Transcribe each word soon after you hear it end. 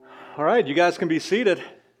All right, you guys can be seated.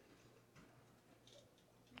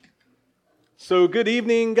 So good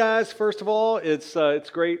evening, guys. First of all, it's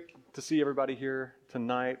great to see everybody here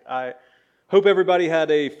tonight. I hope everybody had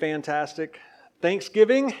a fantastic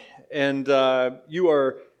Thanksgiving and you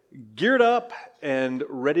are geared up and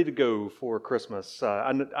ready to go for Christmas.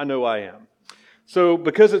 I know I am. So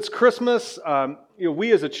because it's Christmas,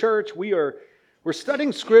 we as a church, we're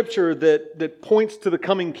studying scripture that points to the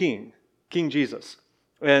coming King, King Jesus.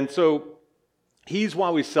 And so he's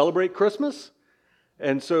why we celebrate Christmas.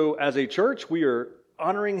 And so as a church, we are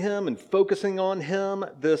honoring him and focusing on him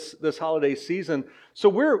this holiday season. So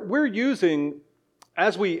we're using,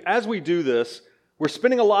 as we do this, we're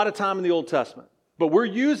spending a lot of time in the Old Testament. But we're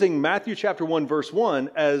using Matthew chapter 1, verse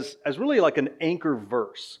 1 as really like an anchor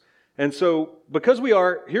verse. And so because we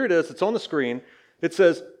are, here it is, it's on the screen. It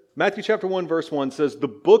says, Matthew chapter 1, verse 1 says, the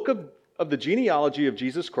book of the genealogy of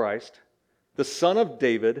Jesus Christ, the son of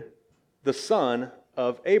David, the son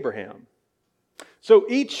of Abraham. So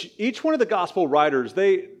each one of the gospel writers,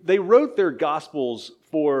 they wrote their gospels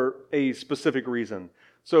for a specific reason.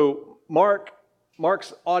 So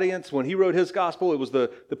Mark's audience, when he wrote his gospel, it was the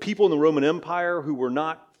people in the Roman Empire who were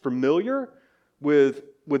not familiar with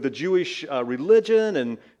the Jewish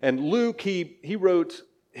religion. And Luke, he wrote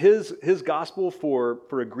his gospel for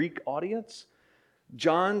a Greek audience.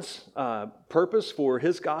 John's purpose for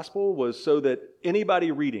his gospel was so that anybody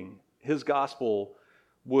reading his gospel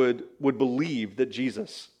would believe that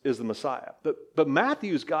Jesus is the Messiah. But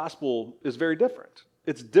Matthew's gospel is very different.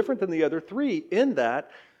 It's different than the other three in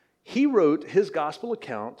that he wrote his gospel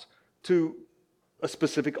account to a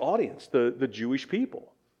specific audience, the Jewish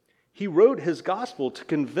people. He wrote his gospel to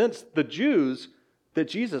convince the Jews that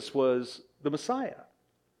Jesus was the Messiah.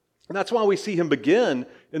 And that's why we see him begin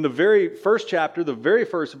in the very first chapter, the very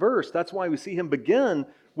first verse. That's why we see him begin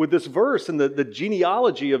with this verse in the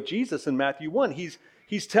genealogy of Jesus in Matthew 1.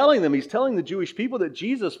 He's telling the Jewish people that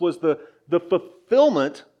Jesus was the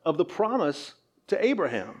fulfillment of the promise to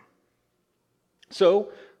Abraham.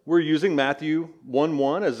 So we're using Matthew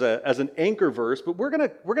 1:1 as an anchor verse, but we're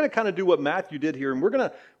gonna kind of do what Matthew did here, and we're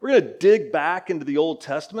gonna dig back into the Old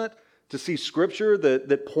Testament to see scripture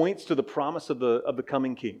that points to the promise of the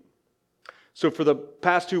coming King. So for the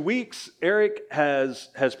past 2 weeks, Eric has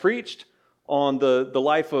preached on the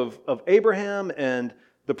life of Abraham and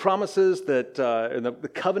the promises that and the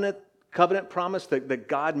covenant promise that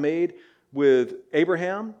God made with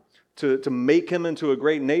Abraham to make him into a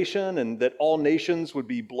great nation and that all nations would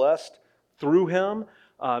be blessed through him.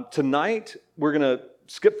 Tonight, we're going to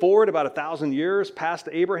skip forward about 1,000 years past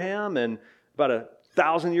Abraham and about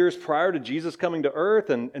 1,000 years prior to Jesus coming to earth,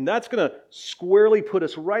 and that's going to squarely put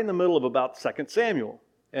us right in the middle of about 2 Samuel.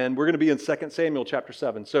 And we're going to be in 2 Samuel chapter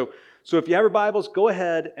 7. So if you have your Bibles, go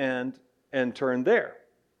ahead and turn there.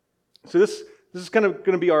 So this is kind of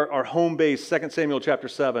going to be our home base, 2 Samuel chapter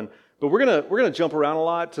 7. But we're gonna jump around a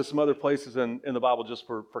lot to some other places in the Bible just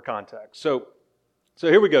for context. So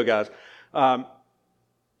here we go, guys. Want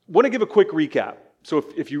to give a quick recap. So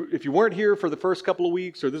if you weren't here for the first couple of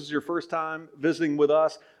weeks, or this is your first time visiting with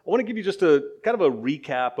us, I want to give you just a kind of a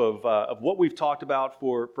recap of what we've talked about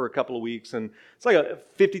for a couple of weeks, and it's like a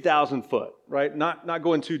 50,000 foot, right? Not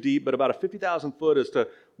going too deep, but about a 50,000 foot as to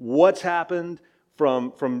what's happened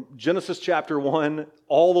from Genesis chapter 1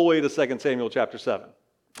 all the way to 2 Samuel chapter 7.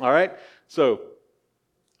 All right, so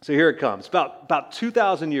here it comes. About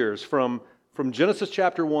 2,000 years from Genesis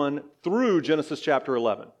chapter 1 through Genesis chapter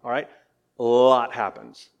 11. All right, a lot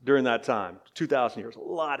happens during that time. 2,000 years, a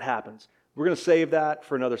lot happens. We're going to save that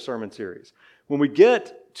for another sermon series. When we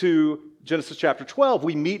get to Genesis chapter 12,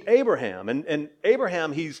 we meet Abraham, and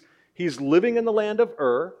Abraham he's living in the land of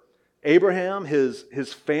Ur. Abraham,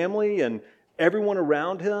 his family, and everyone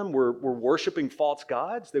around him were worshiping false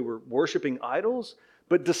gods. They were worshiping idols.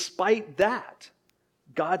 But despite that,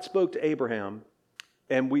 God spoke to Abraham,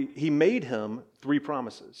 and he made him 3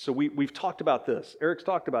 promises. So we've talked about this. Eric's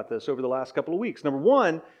talked about this over the last couple of weeks. Number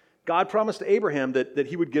 1, God promised to Abraham that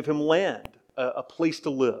he would give him land, a place to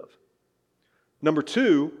live. Number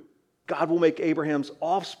 2, God will make Abraham's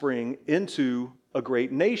offspring into a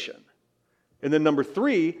great nation. And then number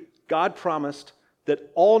 3, God promised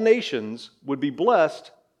that all nations would be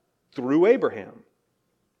blessed through Abraham.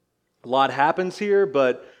 A lot happens here,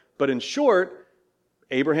 but in short,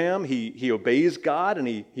 Abraham, he obeys God and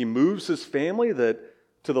he moves his family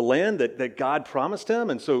to the land that God promised him.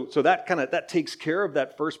 And so that takes care of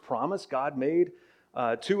that first promise God made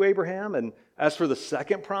to Abraham. And as for the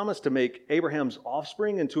second promise to make Abraham's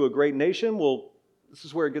offspring into a great nation, well, this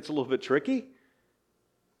is where it gets a little bit tricky.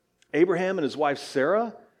 Abraham and his wife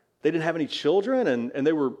Sarah, they didn't have any children, and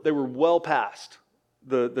they were well past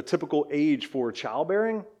the typical age for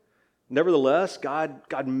childbearing. Nevertheless,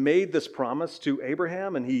 God made this promise to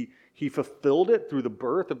Abraham, and he fulfilled it through the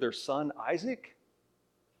birth of their son Isaac.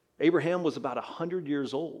 Abraham was about 100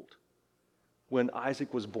 years old when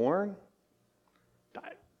Isaac was born.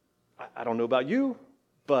 I don't know about you,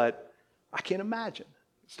 but I can't imagine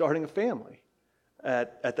starting a family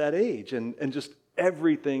at that age and just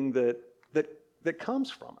everything that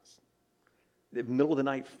comes from us. The middle of the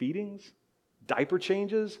night feedings, diaper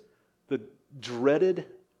changes, the dreaded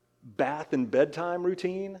bath and bedtime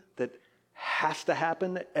routine that has to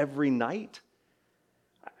happen every night.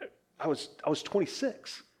 I was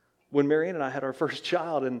 26 when Marianne and I had our first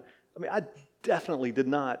child, and I definitely did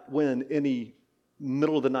not win any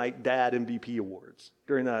middle of the night dad MVP awards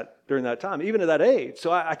during that time, even at that age.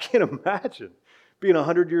 So I can't imagine being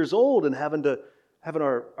 100 years old and having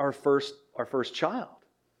our first child.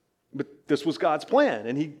 But this was God's plan,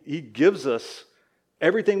 and He gives us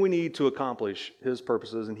everything we need to accomplish His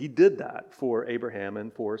purposes, and He did that for Abraham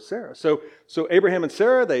and for Sarah. So Abraham and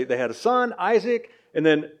Sarah, they had a son, Isaac, and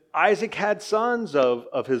then Isaac had sons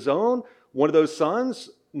of his own. One of those sons,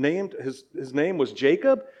 his name was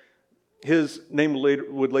Jacob. His name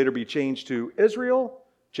would later be changed to Israel.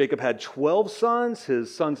 Jacob had 12 sons.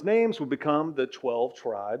 His sons' names would become the 12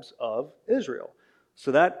 tribes of Israel.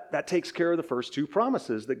 So that takes care of the first two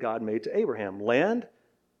promises that God made to Abraham, land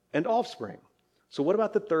and offspring. So what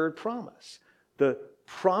about the third promise? The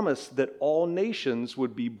promise that all nations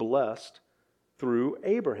would be blessed through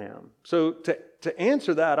Abraham. So to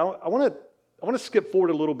answer that, I want to skip forward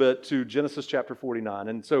a little bit to Genesis chapter 49.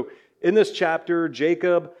 And so in this chapter,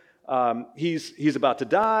 Jacob, he's about to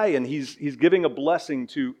die, and he's giving a blessing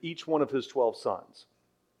to each one of his 12 sons.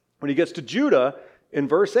 When he gets to Judah, in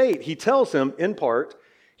verse 8, he tells him, in part,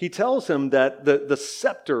 that the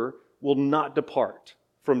scepter will not depart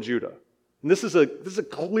from Judah. And this is a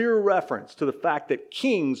clear reference to the fact that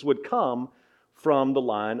kings would come from the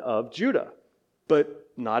line of Judah, but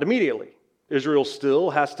not immediately. Israel still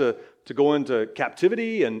has to go into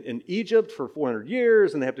captivity in Egypt for 400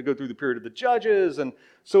 years, and they have to go through the period of the judges. And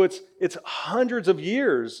so it's hundreds of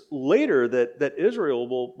years later that Israel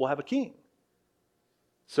will have a king.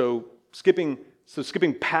 So skipping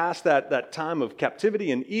past that time of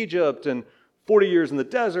captivity in Egypt and 40 years in the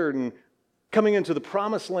desert and coming into the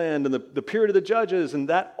promised land and the period of the judges, and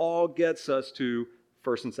that all gets us to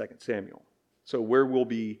 1st and 2nd Samuel. So where we'll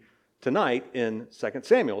be tonight in 2nd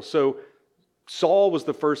Samuel. So Saul was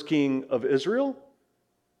the first king of Israel,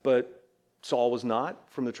 but Saul was not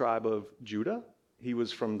from the tribe of Judah. He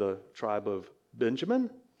was from the tribe of Benjamin.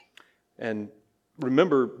 And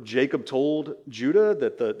remember, Jacob told Judah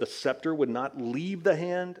that the scepter would not leave the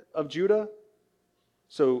hand of Judah.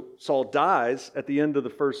 So Saul dies at the end of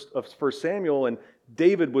 1 Samuel, and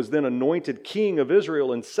David was then anointed king of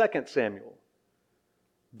Israel in 2 Samuel.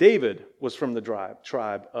 David was from the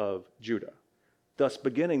tribe of Judah, thus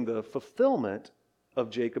beginning the fulfillment of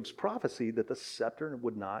Jacob's prophecy that the scepter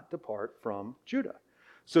would not depart from Judah.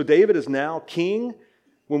 So David is now king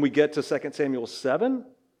when we get to 2 Samuel 7.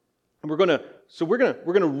 And we're going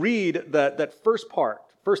to read that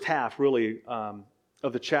first half really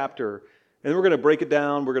of the chapter, and we're going to break it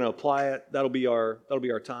down. We're going to apply it. That'll be our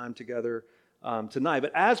time together tonight.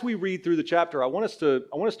 But as we read through the chapter, I want us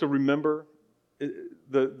to remember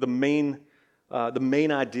the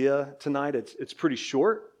main idea tonight. It's pretty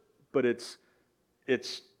short, but it's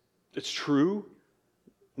true,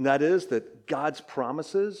 and that is that God's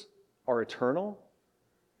promises are eternal.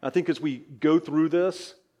 I think as we go through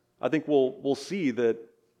this, I think we'll see that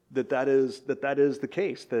is the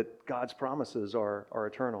case, that God's promises are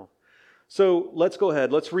eternal. So let's go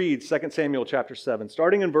ahead. Let's read 2 Samuel chapter 7.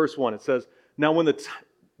 Starting in verse 1, it says, "Now when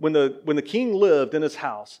the king lived in his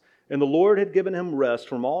house, and the Lord had given him rest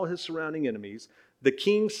from all his surrounding enemies, the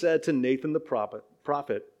king said to Nathan the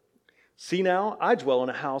prophet, 'See now, I dwell in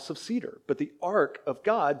a house of cedar, but the ark of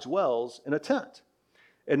God dwells in a tent.'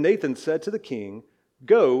 And Nathan said to the king,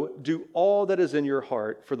 'Go, do all that is in your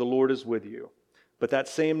heart, for the Lord is with you.' But that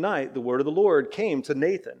same night the word of the Lord came to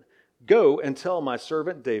Nathan, 'Go and tell my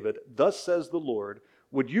servant David, thus says the Lord,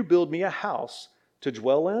 would you build me a house to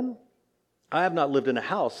dwell in? I have not lived in a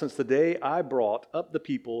house since the day I brought up the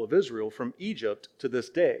people of Israel from Egypt to this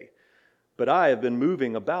day, but I have been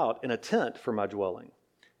moving about in a tent for my dwelling.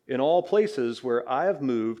 In all places where I have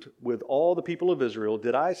moved with all the people of Israel,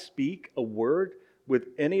 did I speak a word with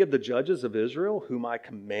any of the judges of Israel, whom I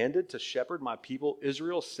commanded to shepherd my people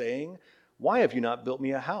Israel, saying, why have you not built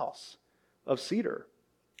me a house of cedar?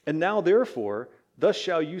 And now therefore, thus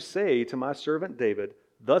shall you say to my servant David,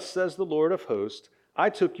 thus says the Lord of hosts, I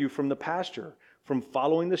took you from the pasture, from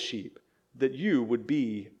following the sheep, that you would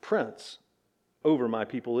be prince over my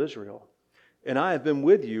people Israel. And I have been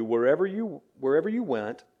with you wherever you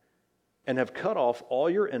went, and have cut off all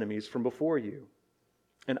your enemies from before you.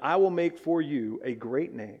 And I will make for you a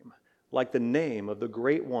great name, like the name of the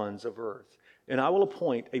great ones of earth. And I will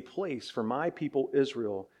appoint a place for my people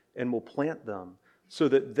Israel, and will plant them, so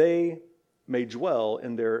that they may dwell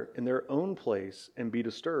in their own place and be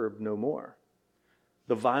disturbed no more.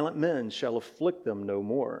 The violent men shall afflict them no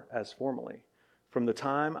more, as formerly, from the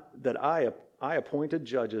time that I appointed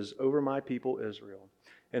judges over my people Israel.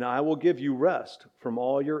 And I will give you rest from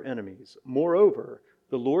all your enemies. Moreover,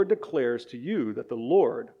 the Lord declares to you that the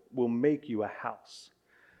Lord will make you a house.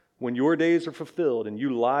 When your days are fulfilled and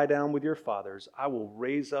you lie down with your fathers, I will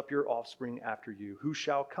raise up your offspring after you, who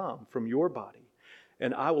shall come from your body,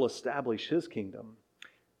 and I will establish his kingdom.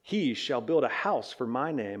 He shall build a house for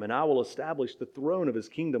my name, and I will establish the throne of his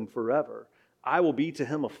kingdom forever. I will be to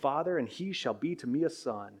him a father, and he shall be to me a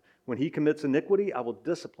son. When he commits iniquity, I will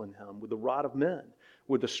discipline him with the rod of men,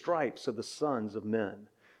 with the stripes of the sons of men.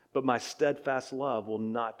 But my steadfast love will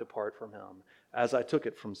not depart from him, as I took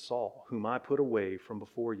it from Saul, whom I put away from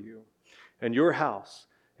before you. And your house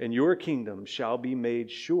and your kingdom shall be made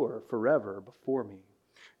sure forever before me.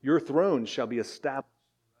 Your throne shall be established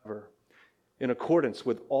forever. In accordance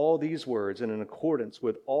with all these words and in accordance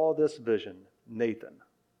with all this vision, Nathan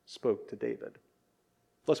spoke to David.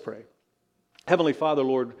 Let's pray. Heavenly Father,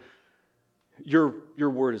 Lord, your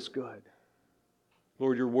word is good.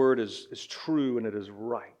 Lord, your word is true and it is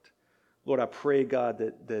right. Lord, I pray, God,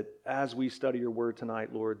 that as we study your word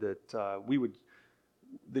tonight, Lord, that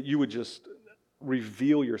you would just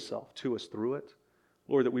reveal yourself to us through it.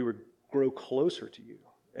 Lord, that we would grow closer to you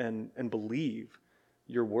and believe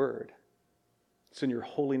your word. It's in your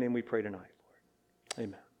holy name we pray tonight, Lord.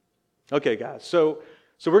 Amen. Okay, guys. So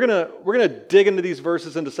we're gonna dig into these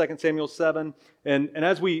verses into 2 Samuel 7, and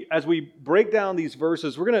as we break down these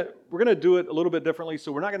verses, we're gonna do it a little bit differently.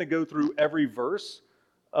 So we're not gonna go through every verse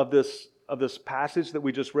of this passage that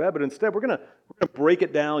we just read, but instead we're gonna break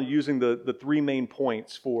it down using the three main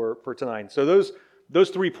points for tonight. So those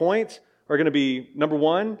 3 points are gonna be, number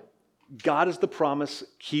 1, God is the promise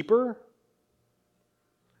keeper.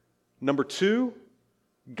 Number 2,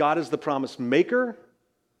 God is the promise maker.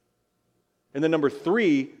 And then number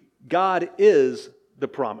 3, God is the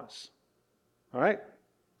promise. All right?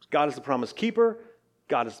 God is the promise keeper.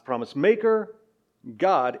 God is the promise maker.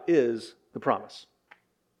 God is the promise.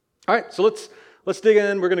 All right, so let's dig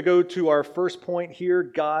in. We're going to go to our first point here.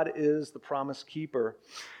 God is the promise keeper.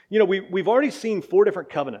 You know, we've already seen 4 different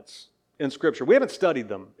covenants in Scripture. We haven't studied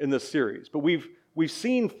them in this series, but we've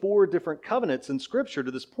seen 4 different covenants in Scripture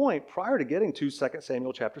to this point prior to getting to 2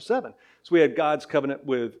 Samuel chapter 7. So we had God's covenant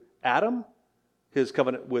with Adam, his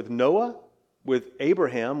covenant with Noah, with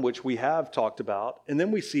Abraham, which we have talked about, and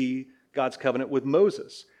then we see God's covenant with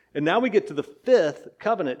Moses. And now we get to the 5th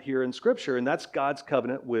covenant here in Scripture, and that's God's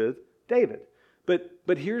covenant with David.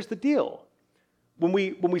 But here's the deal. When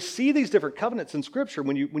we see these different covenants in Scripture,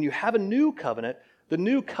 when you have a new covenant, the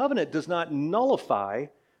new covenant does not nullify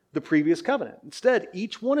the previous covenant. Instead,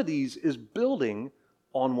 each one of these is building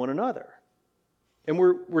on one another. And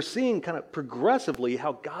we're seeing kind of progressively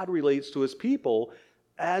how God relates to his people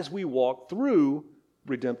as we walk through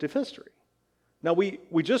redemptive history. Now, we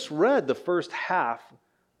just read the first half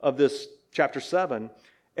of this chapter 7,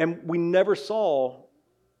 and we never saw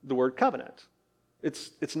the word covenant.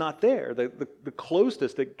 It's not there. The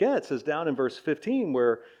closest it gets is down in verse 15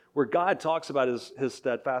 where God talks about his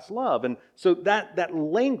steadfast love. And so that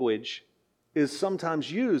language is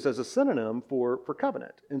sometimes used as a synonym for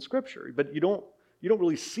covenant in Scripture. But you don't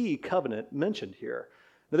really see covenant mentioned here.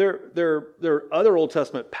 Now, there are other Old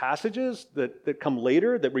Testament passages that come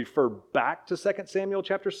later that refer back to 2 Samuel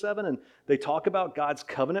chapter 7, and they talk about God's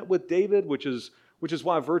covenant with David, which is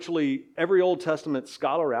why virtually every Old Testament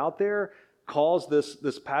scholar out there calls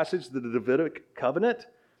this passage the Davidic covenant,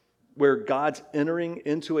 where God's entering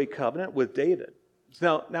into a covenant with David.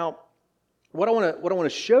 Now, what I want to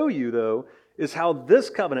show you though is how this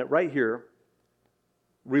covenant right here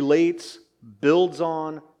relates, builds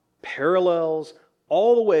on, parallels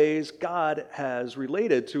all the ways God has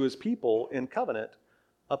related to his people in covenant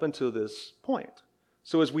up until this point.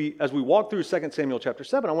 So as we walk through 2 Samuel chapter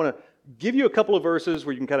 7, I want to give you a couple of verses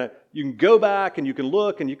where you can go back and you can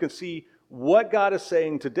look and you can see what God is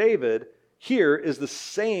saying to David. Here is the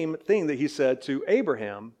same thing that he said to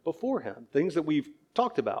Abraham before him, things that we've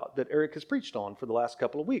talked about, that Eric has preached on for the last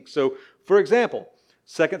couple of weeks. So, for example,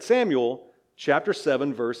 2 Samuel chapter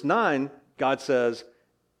 7, verse 9, God says,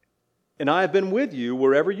 And I have been with you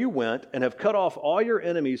wherever you went, and have cut off all your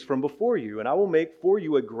enemies from before you, and I will make for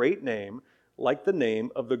you a great name, like the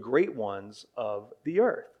name of the great ones of the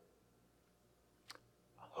earth.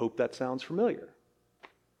 I hope that sounds familiar.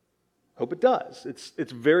 Hope it does.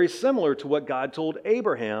 It's very similar to what God told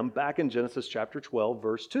Abraham back in Genesis chapter 12,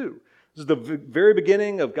 verse 2. This is the very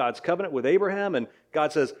beginning of God's covenant with Abraham, and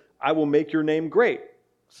God says, I will make your name great.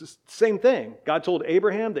 It's the same thing. God told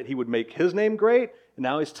Abraham that he would make his name great, and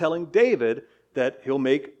now he's telling David that he'll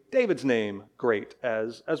make David's name great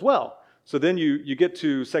as well. So then you get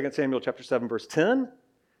to 2 Samuel chapter 7, verse 10.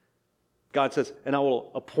 God says, and I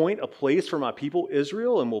will appoint a place for my people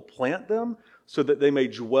Israel, and will plant them so that they may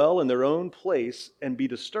dwell in their own place and be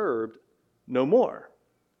disturbed no more.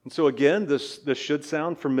 And so again, this should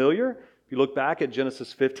sound familiar. If you look back at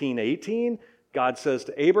Genesis 15, 18, God says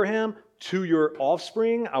to Abraham, to your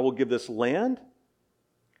offspring I will give this land.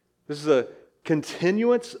 This is a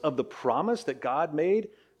continuance of the promise that God made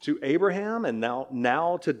to Abraham and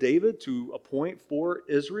now to David to appoint for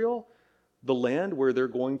Israel the land where they're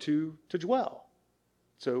going to dwell.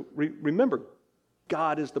 So remember,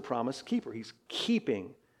 God is the promise keeper. He's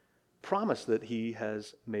keeping promise that he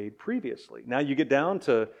has made previously. Now you get down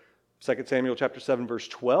to 2 Samuel chapter 7, verse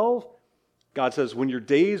 12. God says, when your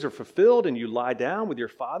days are fulfilled and you lie down with your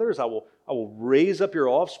fathers, I will raise up your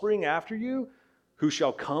offspring after you, who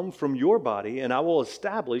shall come from your body, and I will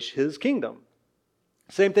establish his kingdom.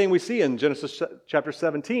 Same thing we see in Genesis chapter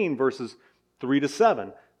 17, verses 3 to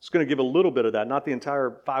 7. It's going to give a little bit of that, not the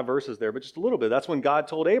entire 5 verses there, but just a little bit. That's when God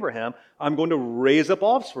told Abraham, I'm going to raise up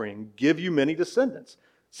offspring, give you many descendants.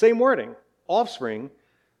 Same wording, offspring,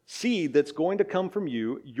 seed that's going to come from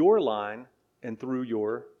you, your line, and through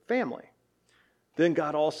your family. Then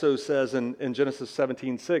God also says in Genesis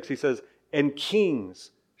 17:6, he says, and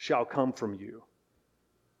kings shall come from you.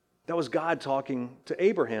 That was God talking to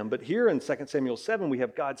Abraham. But here in 2 Samuel 7, we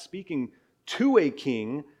have God speaking to a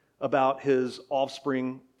king about his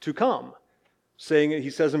offspring to come. He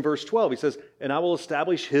says in verse 12, he says, and I will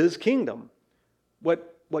establish his kingdom.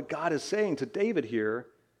 What God is saying to David here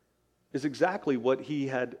is exactly what he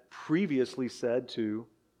had previously said to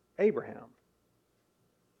Abraham.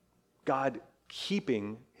 God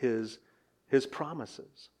keeping his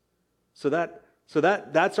promises. So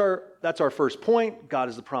that's our first point. God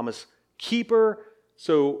is the promise keeper.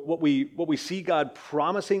 So what we see God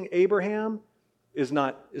promising Abraham is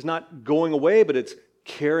not going away, but it's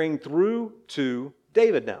carrying through to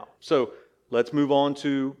David now. So let's move on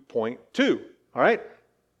to point 2. All right?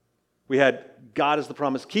 We had God is the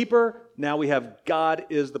promise keeper. Now we have God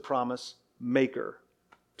is the promise maker.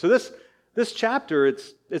 So this chapter,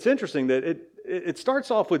 it's interesting that it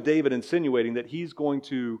starts off with David insinuating that he's going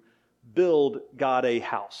to build God a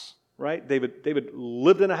house, right? David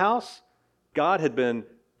lived in a house. God had been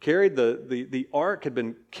carried, the ark had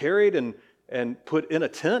been carried and put in a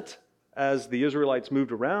tent as the Israelites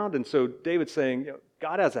moved around. And so David's saying,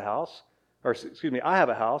 God has a house, or excuse me, I have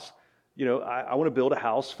a house. I want to build a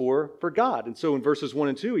house for God. And so in verses 1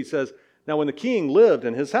 and 2, he says, now when the king lived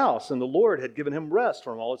in his house and the Lord had given him rest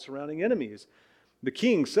from all its surrounding enemies, the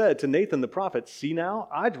king said to Nathan the prophet, see now,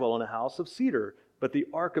 I dwell in a house of cedar, but the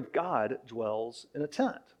ark of God dwells in a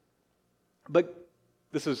tent. But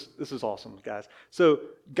this is awesome, guys. So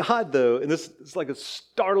God, though, and this is like a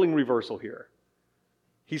startling reversal here.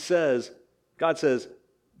 God says,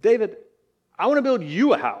 David, I want to build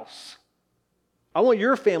you a house. I want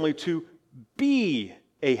your family to be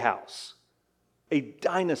a house, a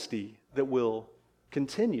dynasty that will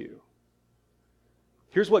continue.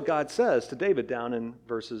 Here's what God says to David down in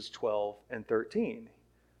verses 12 and 13.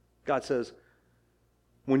 God says,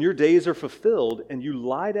 when your days are fulfilled and you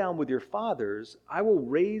lie down with your fathers, I will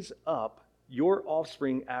raise up your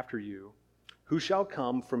offspring after you, who shall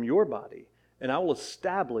come from your body, and I will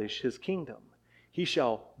establish his kingdom. He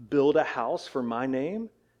shall build a house for my name,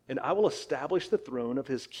 and I will establish the throne of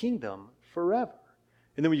his kingdom forever.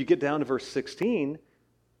 And then when you get down to verse 16,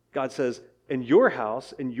 God says, and your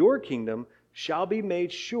house and your kingdom shall be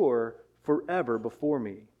made sure forever before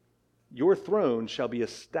me. Your throne shall be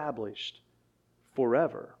established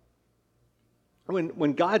forever.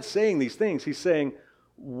 When God's saying these things, he's saying,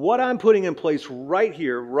 what I'm putting in place right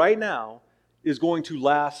here, right now, is going to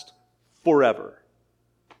last forever.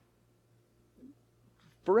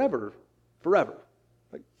 Forever.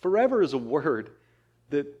 Like, forever is a word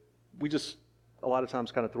that we just a lot of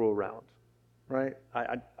times kind of throw around, right?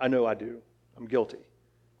 I know I do. I'm guilty.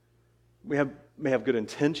 We may have good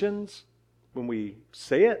intentions when we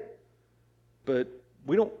say it, but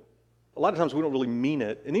a lot of times we don't really mean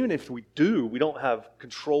it. And even if we do, we don't have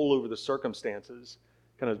control over the circumstances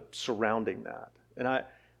kind of surrounding that. And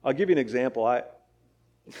I'll give you an example.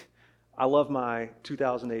 I love my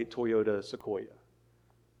 2008 Toyota Sequoia.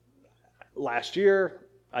 Last year,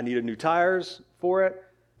 I needed new tires for it.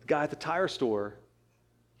 The guy at the tire store,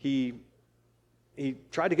 he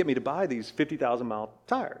tried to get me to buy these 50,000 mile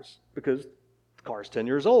tires because the car's 10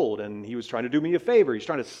 years old, and he was trying to do me a favor. He's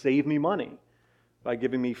trying to save me money by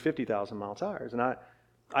giving me 50,000 mile tires. And I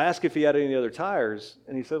asked if he had any other tires,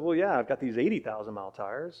 and he said, well, yeah, I've got these 80,000 mile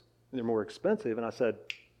tires. They're more expensive. And I said,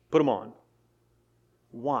 put them on.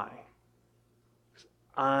 Why?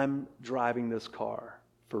 I'm driving this car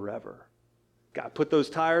forever. Got to put those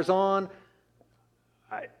tires on.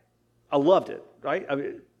 I loved it, right? I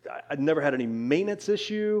mean, I'd never had any maintenance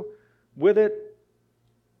issue with it.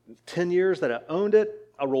 10 years that I owned it,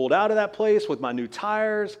 I rolled out of that place with my new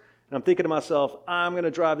tires, and I'm thinking to myself, I'm going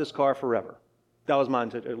to drive this car forever. That was my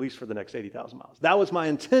intention, at least for the next 80,000 miles. That was my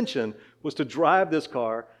intention, was to drive this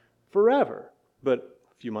car forever. But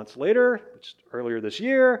a few months later, which earlier this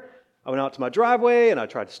year, I went out to my driveway and I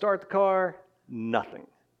tried to start the car. Nothing.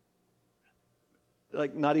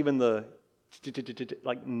 Like not even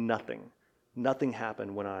nothing. Nothing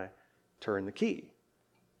happened when I turned the key.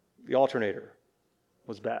 The alternator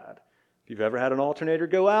was bad. If you've ever had an alternator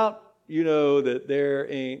go out, you know that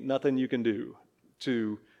there ain't nothing you can do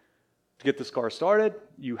to get this car started.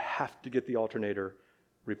 You have to get the alternator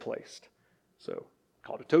replaced. So I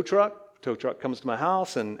called a tow truck. Tow truck comes to my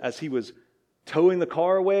house, and as he was towing the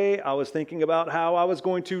car away, I was thinking about how I was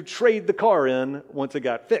going to trade the car in once it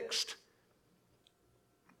got fixed.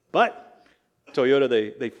 But Toyota,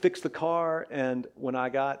 they fixed the car, and when I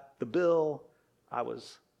got the bill, I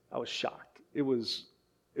was shocked. It was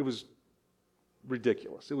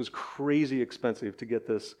ridiculous. It was crazy expensive to get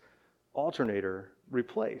this alternator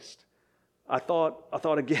replaced. I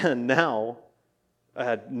thought again, now I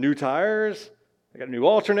had new tires, I got a new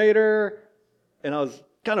alternator, and I was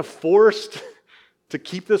kind of forced to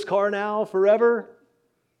keep this car now forever.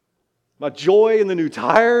 My joy in the new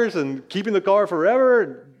tires and keeping the car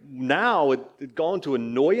forever, now it had gone to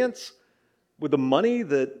annoyance with the money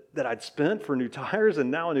that I'd spent for new tires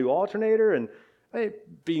and now a new alternator, and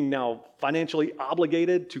being now financially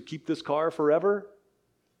obligated to keep this car forever.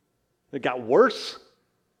 It got worse.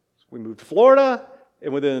 We moved to Florida,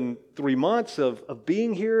 and within 3 months of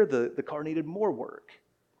being here, the car needed more work.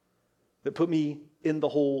 That put me in the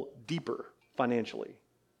hole deeper financially.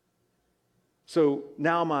 So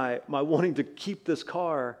now my wanting to keep this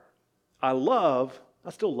car, I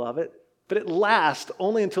still love it, but it lasts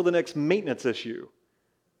only until the next maintenance issue.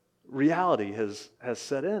 Reality has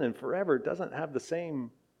set in, and forever doesn't have the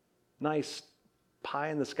same nice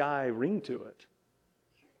pie-in-the-sky ring to it.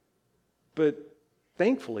 But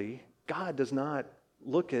thankfully, God does not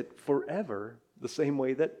look at forever the same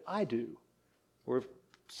way that I do, or the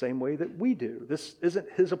same way that we do. This isn't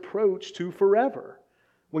his approach to forever.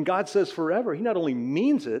 When God says forever, he not only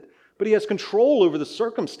means it, but he has control over the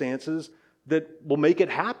circumstances that will make it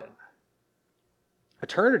happen.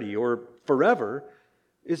 Eternity, or forever,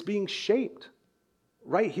 is being shaped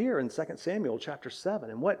right here in 2 Samuel chapter 7.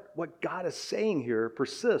 And what God is saying here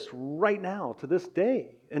persists right now to this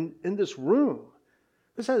day and in this room.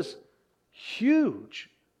 This has huge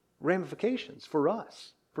ramifications for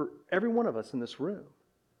us, for every one of us in this room.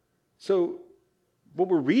 So what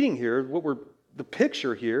we're reading here, the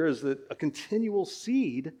picture here is that a continual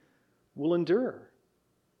seed will endure.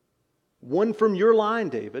 One from your line,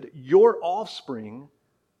 David, your offspring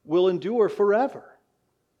will endure forever.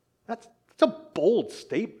 That's a bold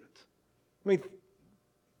statement. I mean,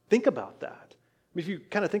 think about that. I mean, if you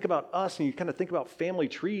kind of think about us and you kind of think about family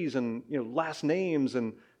trees and last names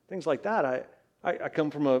and things like that, I come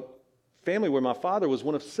from a family where my father was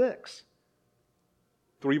one of 6.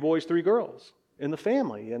 3 boys, 3 girls in the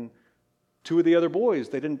family, and 2 of the other boys,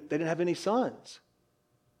 they didn't have any sons.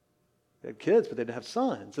 They had kids, but they didn't have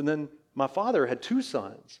sons. And then my father had 2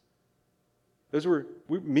 sons.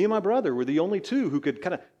 Me and my brother were the only 2 who could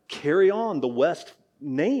kind of carry on the West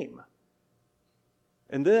name.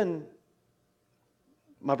 And then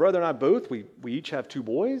my brother and I both, we each have 2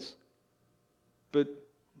 boys. But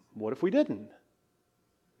what if we didn't?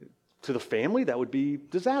 To the family, that would be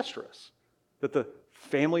disastrous. That the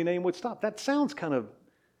family name would stop. That sounds kind of,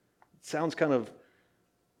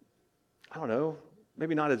 I don't know,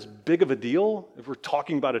 maybe not as big of a deal if we're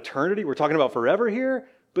talking about eternity. We're talking about forever here.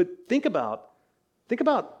 But think about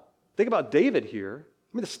David here.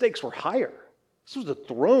 I mean, the stakes were higher. This was a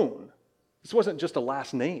throne. This wasn't just a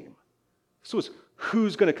last name. This was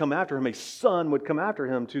who's going to come after him. A son would come after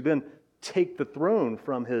him to then take the throne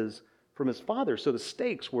from his father. So the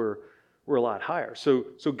stakes were a lot higher. So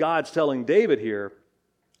God's telling David here,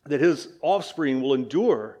 that his offspring will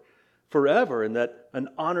endure forever, and that an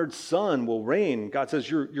honored son will reign. God says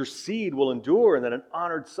your seed will endure, and that an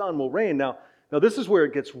honored son will reign. Now this is where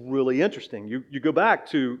it gets really interesting. You go back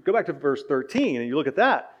to verse 13, and you look at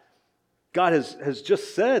that. God has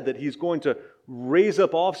just said that he's going to raise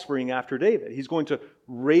up offspring after David. He's going to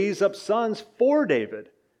raise up sons for David.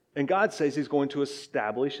 And God says he's going to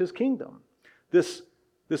establish his kingdom. This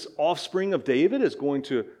offspring of David is going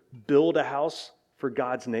to build a house for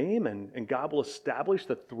God's name, and God will establish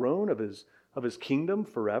the throne of his kingdom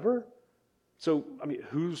forever. So,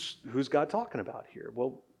 who's God talking about here?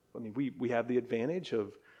 Well, we have the advantage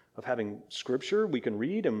of having Scripture we can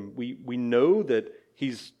read, and we know that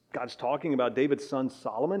God's talking about David's son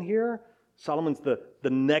Solomon here. Solomon's the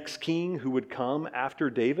next king who would come after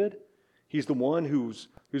David. He's the one who's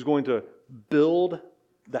going to build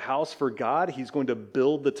the house for God. He's going to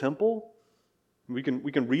build the temple. We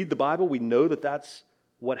can read the Bible. We know that that's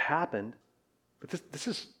what happened. But this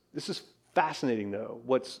is fascinating, though,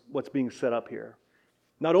 what's being set up here.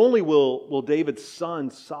 Not only will David's son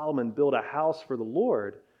Solomon build a house for the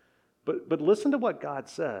Lord, but listen to what God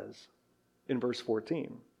says in verse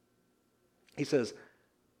 14. He says,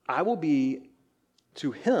 I will be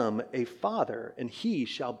to him a father, and he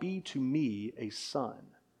shall be to me a son.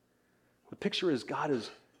 The picture is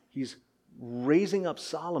he's raising up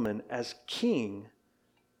Solomon as king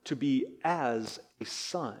to be as a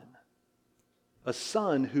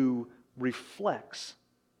son who reflects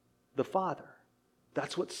the Father.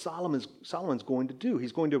 That's what Solomon's going to do.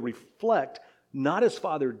 He's going to reflect not his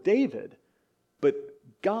father David, but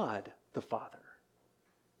God the Father.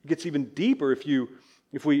 It gets even deeper if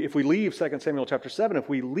we leave 2 Samuel chapter 7, if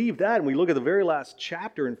we leave that and we look at the very last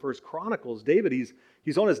chapter in 1 Chronicles, David,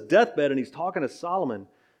 he's on his deathbed and he's talking to Solomon.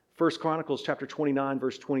 1 Chronicles chapter 29,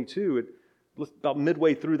 verse 22, about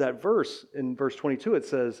midway through that verse, in verse 22, it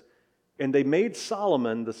says, and they made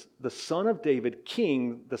Solomon, the son of David,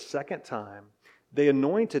 king the second time. They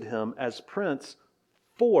anointed him as prince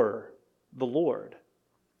for the Lord.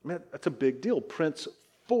 That's a big deal, prince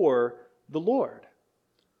for the Lord.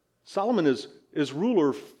 Solomon is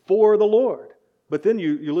ruler for the Lord. But then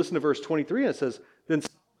you listen to verse 23 and it says, then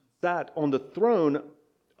Solomon sat on the throne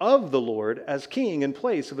of the Lord as king in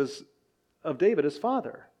place of David his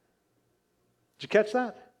father. Did you catch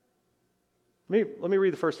that? Let me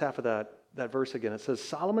read the first half of that verse again. It says,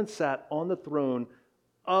 Solomon sat on the throne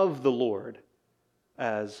of the Lord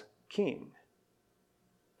as king.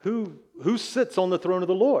 Who sits on the throne of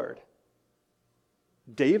the Lord?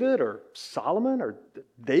 David or Solomon? Are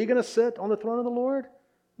they going to sit on the throne of the Lord?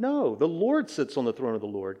 No, the Lord sits on the throne of the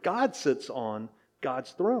Lord. God sits on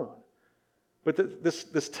God's throne. But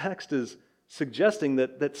this text is suggesting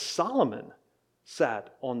that Solomon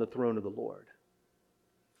sat on the throne of the Lord.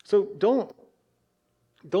 So don't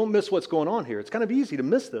miss what's going on here. It's kind of easy to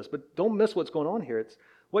miss this, but don't miss what's going on here. It's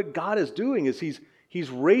what God is doing is he's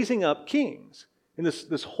raising up kings. In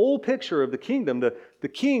this whole picture of the kingdom, the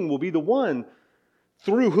king will be the one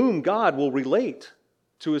through whom God will relate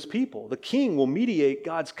to his people. The king will mediate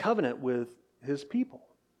God's covenant with his people.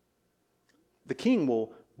 The king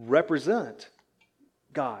will represent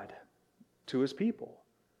God to his people.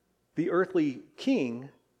 The earthly king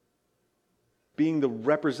being the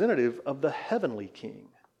representative of the heavenly king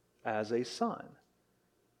as a son.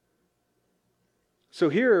 So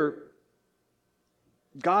here,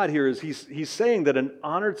 God here is he's saying that an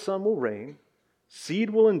honored son will reign, seed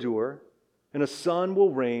will endure, and a son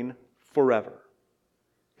will reign forever.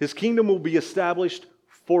 His kingdom will be established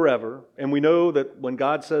forever, and we know that when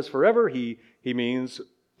God says forever, he means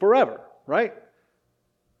forever, right?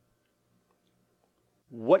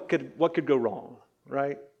 What could go wrong,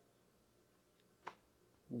 right?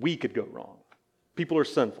 We could go wrong. People are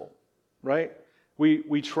sinful, right?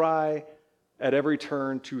 We try at every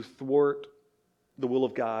turn to thwart the will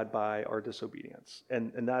of God by our disobedience.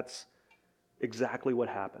 And that's exactly what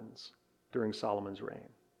happens during Solomon's reign.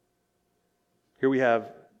 Here we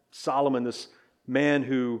have Solomon, this man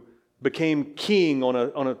who became king on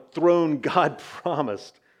a throne God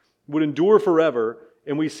promised would endure forever,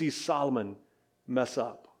 and we see Solomon mess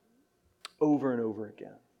up over and over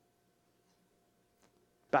again.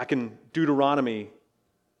 Back in Deuteronomy,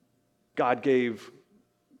 God gave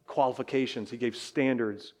qualifications. He gave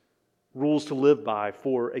standards, rules to live by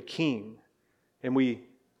for a king. And we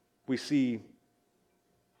see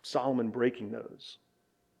Solomon breaking those.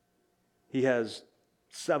 He has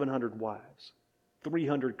 700 wives,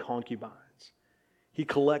 300 concubines. He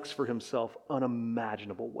collects for himself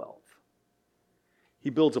unimaginable wealth. He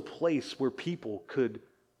builds a place where people could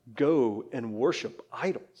go and worship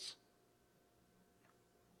idols.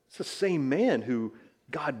 It's the same man who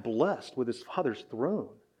God blessed with his father's throne,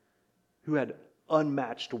 who had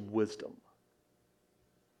unmatched wisdom.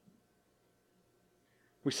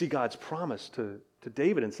 We see God's promise to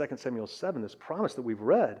David in 2 Samuel 7, this promise that we've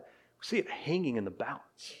read. We see it hanging in the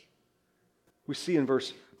balance. We see in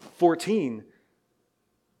verse 14,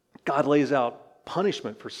 God lays out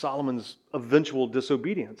punishment for Solomon's eventual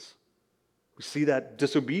disobedience. We see that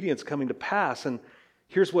disobedience coming to pass, and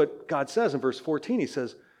here's what God says in verse 14. He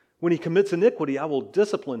says, when he commits iniquity, I will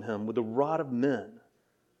discipline him with the rod of men,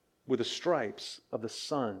 with the stripes of the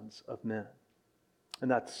sons of men.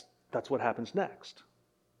 And that's what happens next.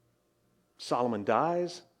 Solomon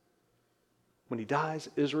dies. When he dies,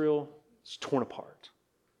 Israel is torn apart.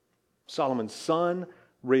 Solomon's son,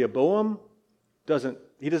 Rehoboam, doesn't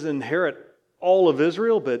inherit all of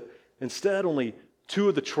Israel, but instead only 2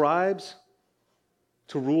 of the tribes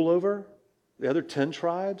to rule over. The other 10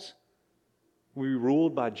 tribes will be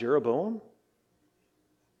ruled by Jeroboam.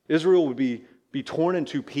 Israel would be torn in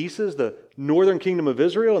 2 pieces, the northern kingdom of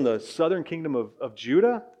Israel and the southern kingdom of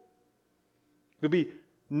Judah. There'll be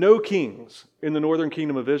no kings in the northern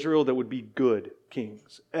kingdom of Israel that would be good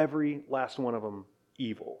kings. Every last one of them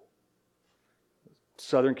evil.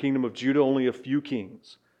 Southern kingdom of Judah, only a few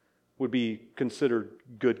kings would be considered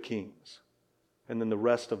good kings. And then the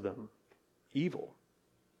rest of them evil.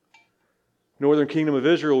 Northern kingdom of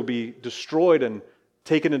Israel would be destroyed and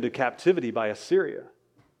taken into captivity by Assyria.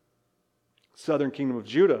 Southern kingdom of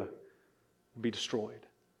Judah would be destroyed,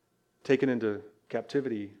 taken into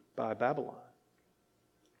captivity by Babylon.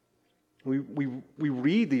 We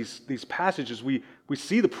read these passages. We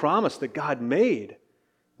see the promise that God made.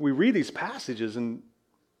 We read these passages and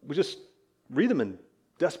we just read them in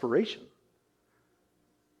desperation.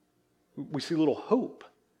 We see little hope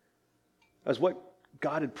as what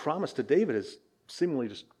God had promised to David is seemingly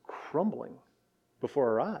just crumbling before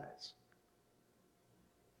our eyes.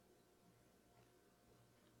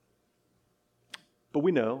 But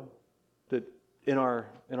we know that in our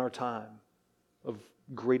time of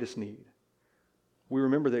greatest need, we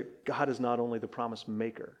remember that God is not only the promise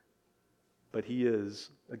maker, but he is,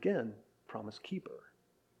 again, promise keeper.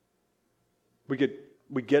 We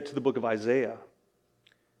get to the book of Isaiah,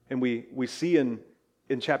 and we see in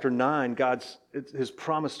chapter 9, his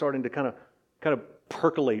promise starting to kind of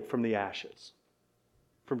percolate from the ashes,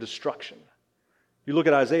 from destruction. You look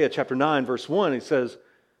at Isaiah chapter 9, verse 1, it says,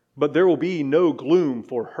 but there will be no gloom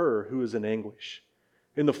for her who is in anguish.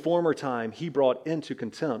 In the former time, he brought into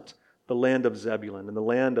contempt the land of Zebulun and the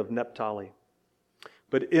land of Naphtali.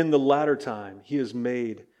 But in the latter time, he has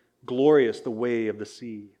made glorious the way of the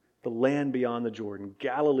sea, the land beyond the Jordan,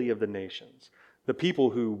 Galilee of the nations. The people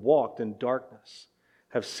who walked in darkness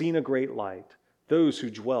have seen a great light. Those who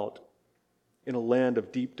dwelt in a land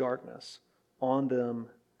of deep darkness, on them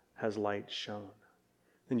has light shone.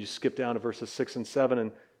 Then you skip down to verses 6 and 7,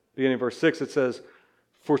 and beginning of verse 6, it says,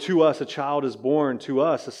 for to us a child is born, to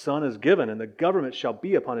us a son is given, and the government shall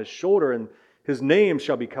be upon his shoulder, and his name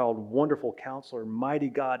shall be called Wonderful Counselor, Mighty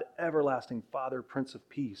God, Everlasting Father, Prince of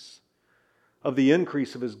Peace. Of the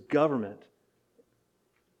increase of his government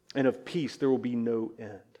and of peace there will be no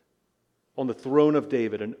end. On the throne of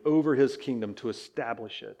David and over his kingdom, to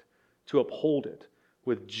establish it, to uphold it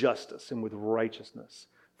with justice and with righteousness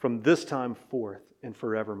from this time forth and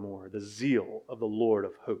forevermore. The zeal of the Lord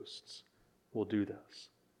of hosts will do this.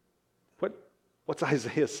 What's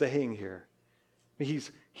Isaiah saying here?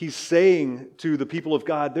 He's saying to the people of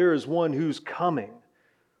God, there is one who's coming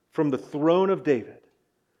from the throne of David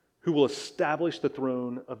who will establish the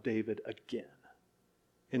throne of David again.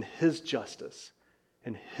 In his justice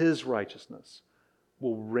and his righteousness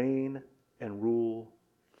will reign and rule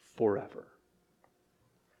forever.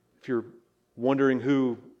 If you're wondering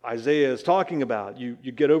who Isaiah is talking about, you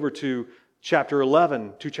get over to chapter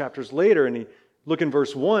 11, 2 chapters later, and look in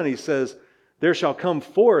verse 1, he says, there shall come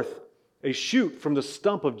forth a shoot from the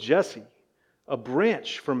stump of Jesse, a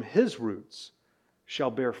branch from his roots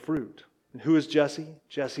shall bear fruit. And who is Jesse?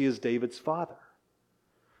 Jesse is David's father.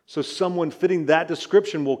 So someone fitting that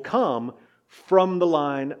description will come from the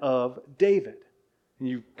line of David. And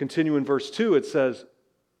you continue in verse 2, it says,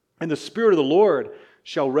 and the Spirit of the Lord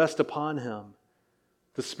shall rest upon him,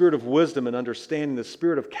 the Spirit of wisdom and understanding, the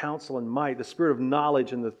Spirit of counsel and might, the Spirit of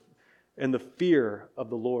knowledge and the fear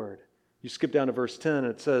of the Lord. You skip down to verse 10 and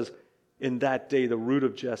it says, in that day the root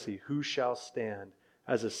of Jesse, who shall stand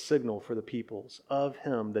as a signal for the peoples? Of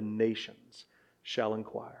him the nations shall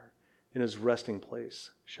inquire, and his resting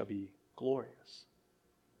place shall be glorious.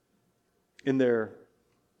 In their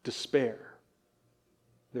despair,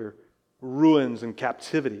 their ruins and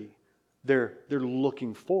captivity, they're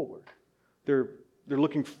looking forward. They're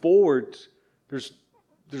looking forward. There's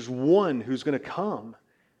there's one who's going to come,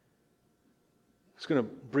 who's going to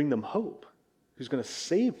bring them hope, who's going to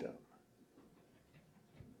save them.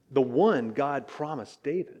 The one God promised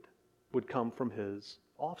David would come from his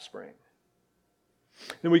offspring.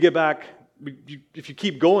 Then we get back, if you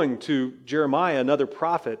keep going to Jeremiah, another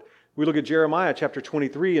prophet, we look at Jeremiah chapter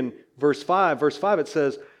 23 and verse 5. Verse 5 it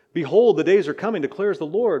says, "Behold, the days are coming, declares the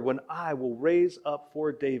Lord, when I will raise up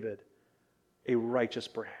for David a righteous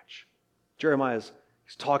branch." Jeremiah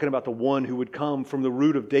he's talking about the one who would come from the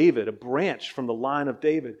root of David, a branch from the line of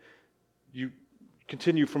David. You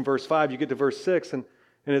continue from verse 5, you get to verse 6, and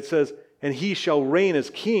it says, "And he shall reign as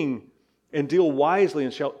king and deal wisely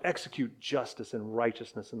and shall execute justice and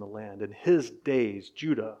righteousness in the land. In his days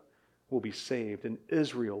Judah will be saved and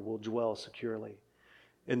Israel will dwell securely.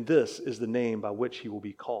 And this is the name by which he will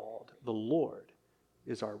be called. The Lord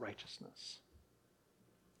is our righteousness."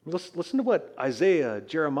 Listen to what Isaiah,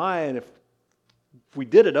 Jeremiah, and if we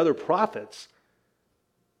did it, other prophets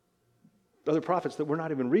that we're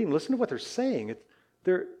not even reading, listen to what they're saying.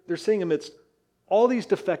 They're saying amidst all these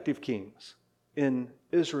defective kings in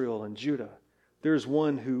Israel and Judah, there's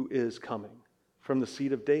one who is coming from the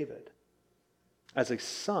seed of David as a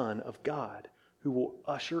son of God who will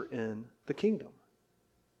usher in the kingdom.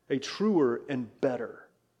 A truer and better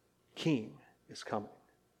king is coming.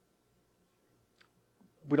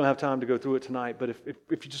 We don't have time to go through it tonight, but if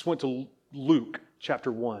you just went to Luke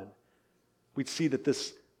chapter 1, we'd see that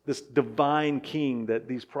this divine king that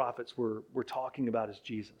these prophets were talking about is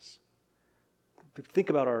Jesus. Think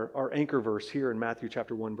about our anchor verse here in Matthew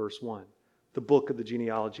chapter 1, verse 1. The book of the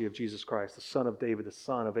genealogy of Jesus Christ, the son of David, the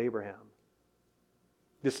son of Abraham.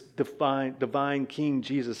 This divine King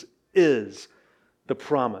Jesus is the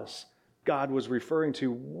promise God was referring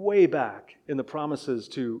to way back in the promises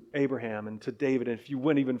to Abraham and to David. And if you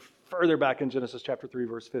went even further back in Genesis chapter 3,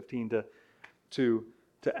 verse 15 to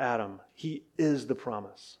Adam, he is the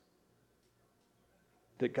promise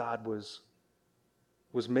that God was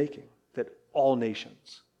making, that all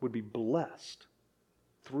nations would be blessed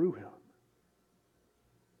through him.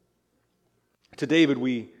 To David,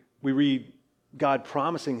 we read God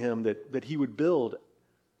promising him that he would build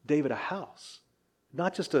David a house.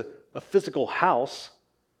 Not just a physical house,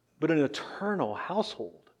 but an eternal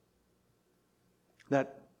household.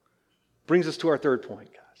 That brings us to our third point,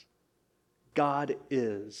 guys. God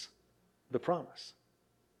is the promise.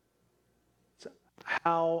 So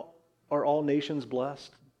how are all nations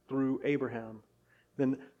blessed? Through Abraham.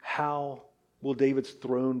 Then how will David's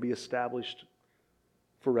throne be established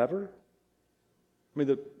forever? I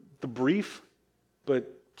mean, the brief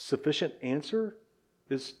but sufficient answer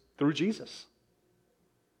is through Jesus.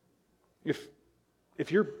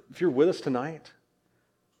 If you're with us tonight,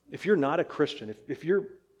 if you're not a Christian, if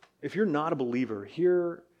you're not a believer,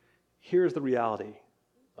 here's the reality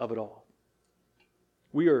of it all.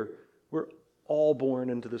 We're all born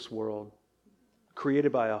into this world,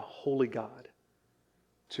 created by a holy God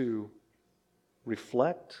to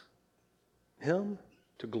reflect him,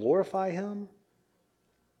 to glorify him,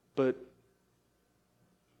 but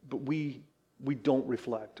we don't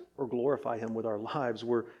reflect or glorify him with our lives.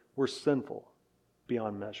 We're sinful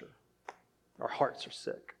beyond measure. Our hearts are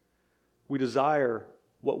sick. We desire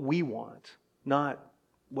what we want, not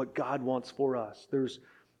what God wants for us.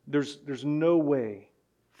 There's no way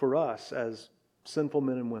for us as sinful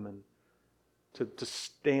men and women to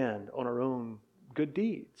stand on our own good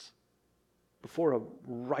deeds before a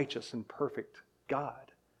righteous and perfect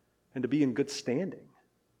God and to be in good standing.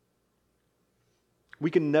 We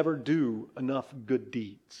can never do enough good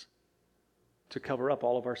deeds to cover up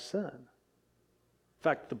all of our sin. In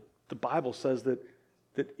fact, the Bible says that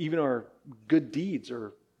even our good deeds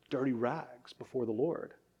are dirty rags before the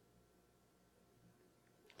Lord.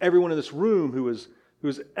 Everyone in this room who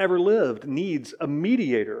has ever lived needs a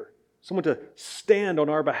mediator, someone to stand on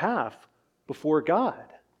our behalf before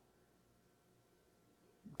God.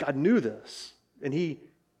 God knew this, and He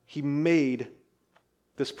made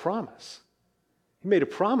this promise. He made a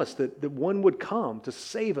promise that one would come to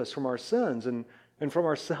save us from our sins and from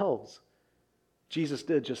ourselves. Jesus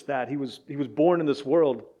did just that. He was born in this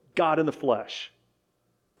world, God in the flesh.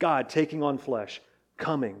 God taking on flesh,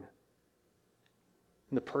 coming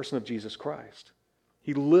in the person of Jesus Christ.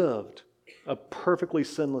 He lived a perfectly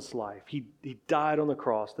sinless life. He died on the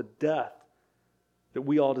cross, the death that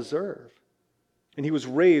we all deserve. And He was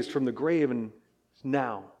raised from the grave and is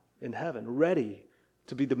now in heaven, ready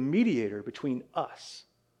to be the mediator between us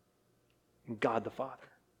and God the Father.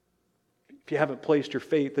 If you haven't placed your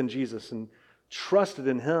faith in Jesus and trusted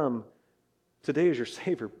in Him today as your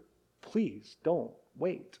Savior, please don't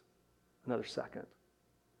wait another second.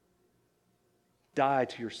 die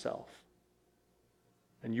to yourself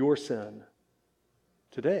and your sin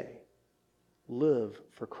today. Live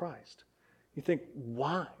for Christ. You think,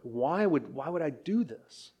 why? Why would I do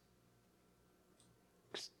this?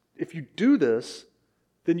 If you do this,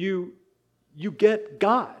 then you get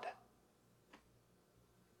God.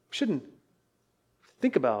 We shouldn't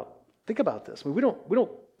think about this. I mean, we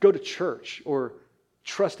don't go to church or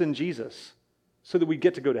trust in Jesus so that we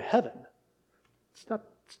get to go to heaven. It's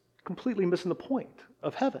completely missing the point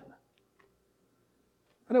of heaven.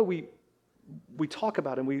 I know we talk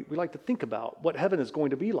about and we like to think about what heaven is going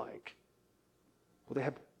to be like. Will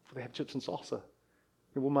they have chips and salsa?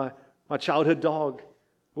 Will my childhood dog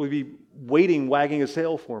will be waiting, wagging his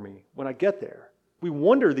tail for me when I get there? We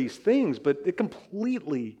wonder these things, but it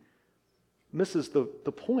completely misses the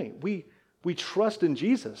point. We trust in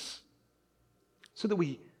Jesus so that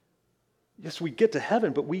we get to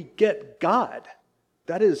heaven, but we get God.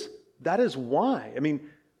 That is why. I mean,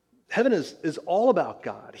 heaven is all about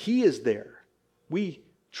God. He is there. We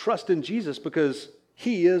trust in Jesus because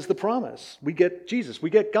He is the promise. We get Jesus. We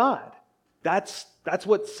get God. That's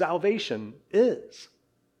what salvation is.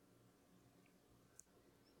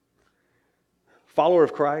 Follower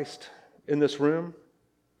of Christ in this room,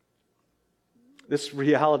 this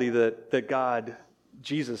reality that God,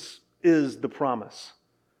 Jesus, is the promise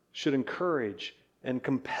should encourage and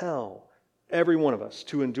compel every one of us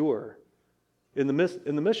to endure in the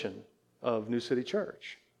mission of New City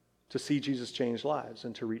Church, to see Jesus change lives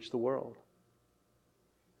and to reach the world.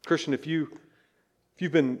 Christian, if you've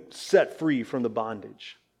been set free from the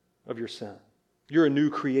bondage of your sin, you're a new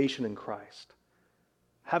creation in Christ.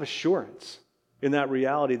 Have assurance in that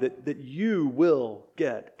reality that you will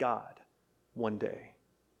get God one day.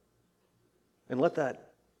 And let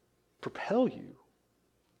that propel you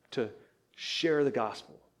to share the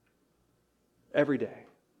gospel every day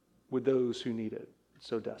with those who need it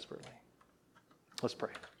so desperately. Let's pray.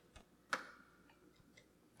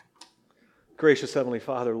 Gracious Heavenly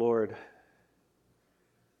Father, Lord,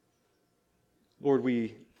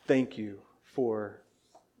 we thank you for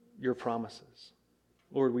your promises.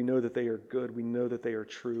 Lord, we know that they are good. We know that they are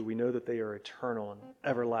true. We know that they are eternal and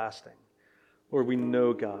everlasting. Lord, we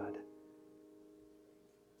know, God,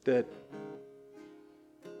 that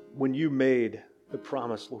when you made the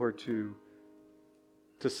promise, Lord, to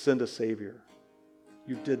send a Savior,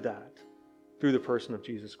 you did that through the person of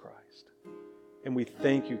Jesus Christ. And we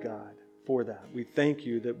thank you, God, for that. We thank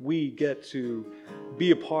you that we get to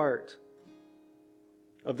be a part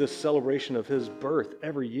of this celebration of His birth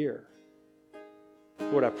every year.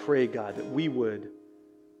 Lord, I pray, God, that we would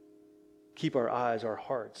keep our eyes, our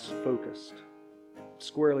hearts focused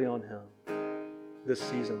squarely on Him this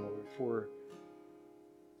season, Lord. For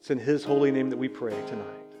it's in His holy name that we pray tonight.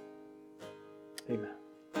 Amen.